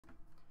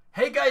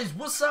Hey guys,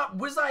 what's up?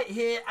 Wizite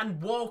here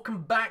and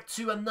welcome back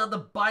to another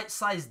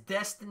bite-sized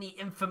Destiny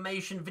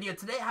information video.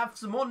 Today I have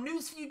some more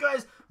news for you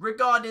guys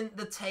regarding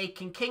the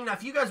Taken King. Now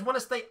if you guys want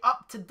to stay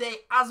up to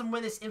date as and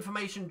when this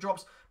information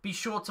drops, be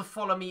sure to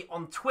follow me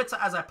on Twitter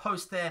as I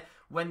post there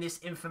when this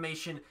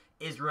information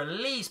is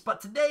released. But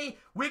today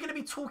we're going to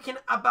be talking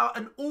about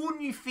an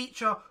all-new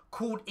feature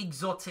called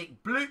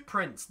exotic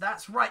blueprints.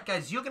 That's right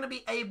guys, you're going to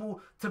be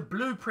able to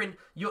blueprint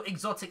your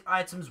exotic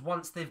items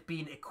once they've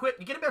been equipped.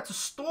 You're going to be able to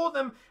store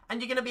them and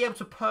you're going to be able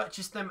to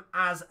purchase them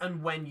as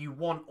and when you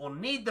want or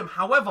need them.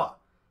 However,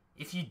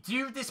 if you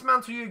do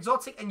dismantle your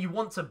exotic and you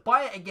want to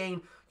buy it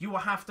again, you will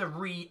have to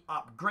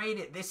re-upgrade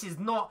it. This is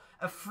not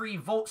a free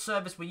vault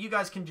service where you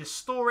guys can just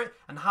store it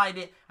and hide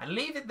it and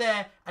leave it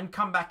there and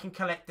come back and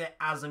collect it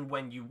as and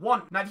when you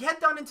want. Now, if you head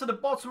down into the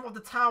bottom of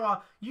the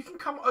tower, you can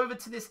come over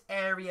to this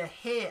area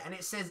here and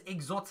it says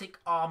exotic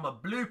armor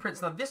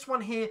blueprints. Now, this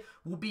one here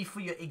will be for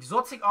your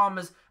exotic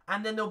armors,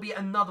 and then there'll be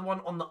another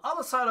one on the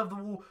other side of the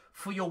wall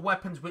for your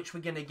weapons, which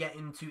we're going to get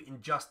into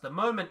in just a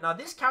moment. Now,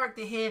 this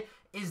character here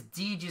is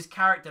Deej's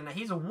character. Now,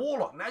 he's a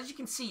warlock. Now, as you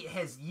can see, it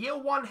has year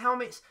 1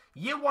 helmets,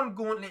 year 1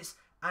 gauntlets,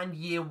 and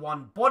year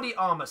 1 body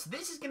armor. So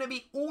this is going to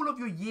be all of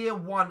your year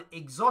 1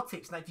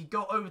 exotics. Now, if you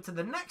go over to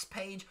the next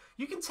page,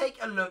 you can take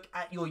a look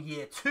at your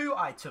year 2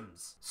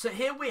 items. So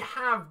here we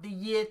have the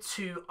year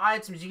 2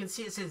 items. You can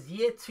see it says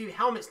year 2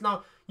 helmets.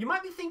 Now, you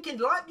might be thinking,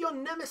 like your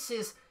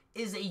Nemesis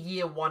is a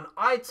year 1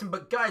 item,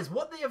 but guys,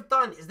 what they have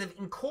done is they've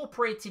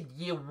incorporated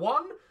year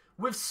 1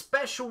 with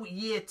special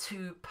year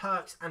 2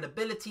 perks and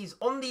abilities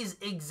on these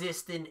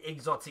existing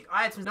exotic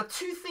items. Now,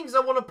 2 things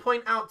I want to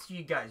point out to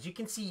you guys. You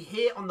can see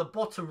here on the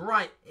bottom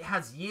right, it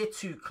has year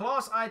 2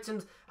 class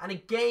items, and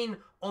again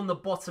on the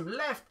bottom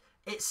left,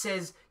 it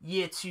says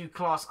year 2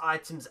 class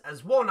items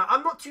as well. Now,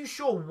 I'm not too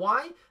sure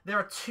why there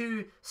are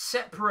 2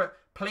 separate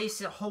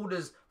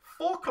placeholders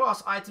for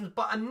class items,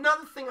 but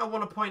another thing I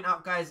want to point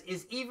out, guys,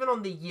 is even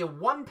on the year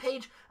 1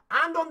 page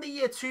and on the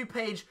year 2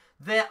 page,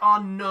 there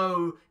are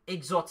no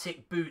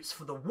exotic boots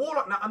for the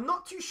warlock. Now, I'm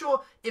not too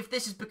sure if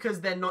this is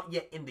because they're not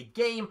yet in the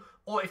game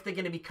or if they're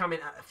going to be coming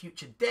at a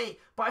future date,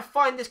 but I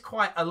find this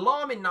quite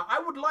alarming. Now, I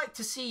would like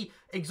to see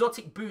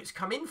exotic boots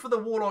come in for the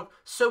warlock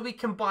so we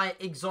can buy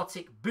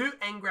exotic boot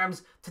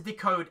engrams to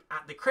decode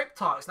at the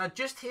cryptarchs. Now,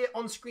 just here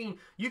on screen,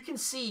 you can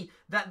see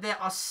that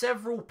there are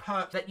several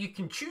perks that you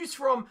can choose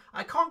from.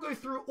 I can't go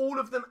through all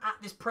of them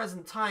at this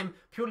present time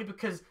purely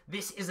because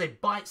this is a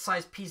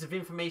bite-sized piece of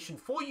information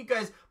for you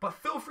guys, but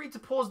feel free to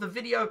pause the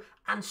video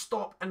and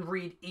stop and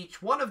read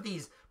each one of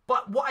these.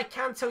 But what I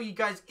can tell you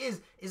guys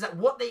is that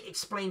what they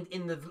explained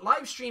in the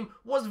live stream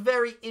was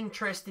very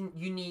interesting,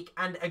 unique,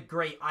 and a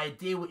great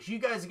idea, which you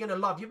guys are going to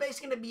love. You're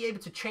basically going to be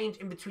able to change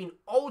in between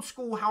old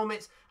school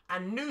helmets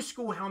and new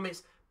school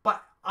helmets,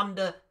 but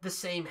under the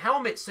same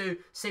helmet. So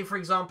say for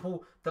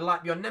example, the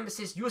Light Beyond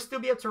Nemesis, you'll still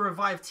be able to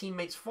revive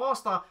teammates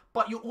faster,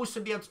 but you'll also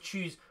be able to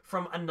choose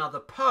from another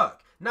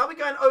perk. Now we're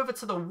going over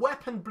to the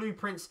weapon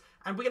blueprints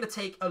and we're going to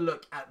take a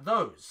look at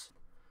those.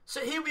 So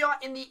here we are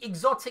in the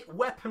exotic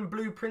weapon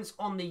blueprints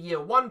on the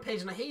year 1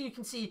 page. Now here you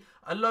can see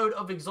a load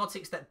of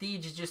exotics that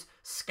Deej is just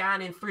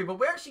scanning through, but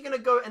we're actually going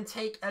to go and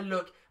take a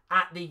look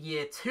at the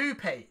year 2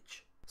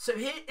 page. So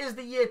here is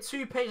the year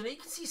 2 page. Now you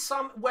can see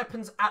some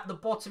weapons at the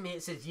bottom here.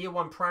 It says year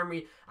 1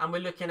 primary, and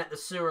we're looking at the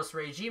Suros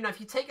regime. Now if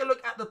you take a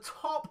look at the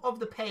top of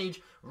the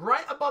page,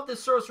 right above the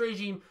Suros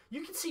regime,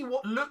 you can see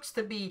what looks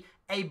to be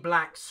a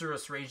black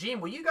Suros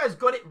regime. Well, you guys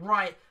got it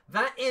right.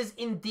 That is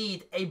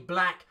indeed a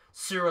black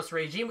Suros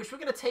regime, which we're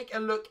going to take a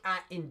look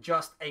at in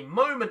just a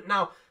moment.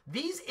 Now,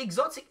 these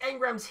exotic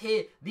engrams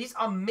here, these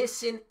are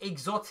missing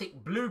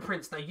exotic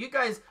blueprints. Now, you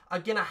guys are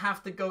going to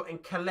have to go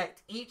and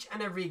collect each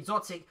and every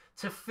exotic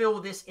to fill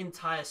this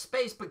entire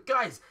space. But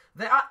guys,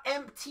 there are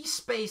empty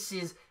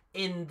spaces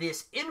in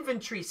this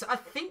inventory. So I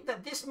think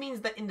that this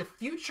means that in the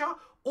future,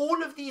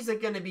 all of these are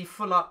going to be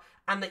full up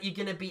and that you're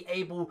going to be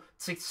able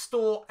to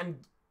store and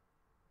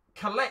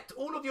collect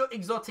all of your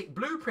exotic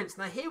blueprints.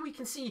 Now here we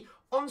can see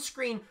on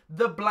screen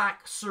the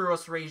black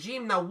Suros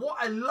regime. Now what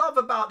I love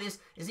about this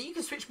is that you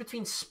can switch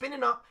between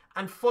spinning up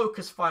and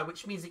focus fire,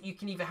 which means that you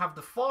can either have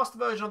the fast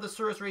version of the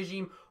Suros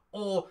regime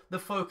or the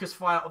focus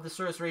fire of the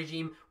Suros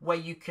regime, where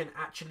you can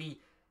actually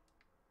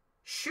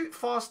shoot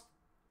fast,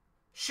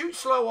 shoot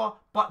slower,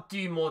 but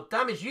do more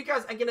damage. You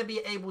guys are going to be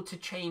able to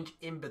change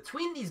in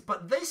between these.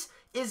 But this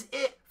is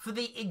it for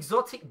the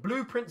exotic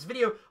blueprints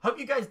video. Hope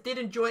you guys did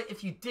enjoy it.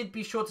 If you did,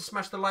 be sure to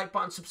smash the like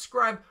button,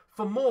 subscribe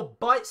for more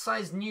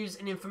bite-sized news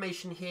and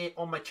information here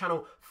on my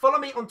channel. Follow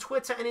me on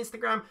Twitter and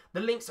Instagram.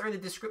 The links are in the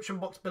description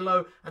box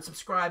below, and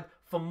subscribe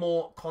for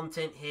more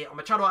content here on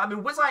my channel. I've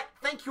been Wizite.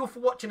 Thank you all for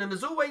watching, and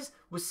as always,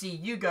 we'll see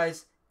you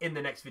guys in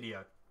the next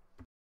video.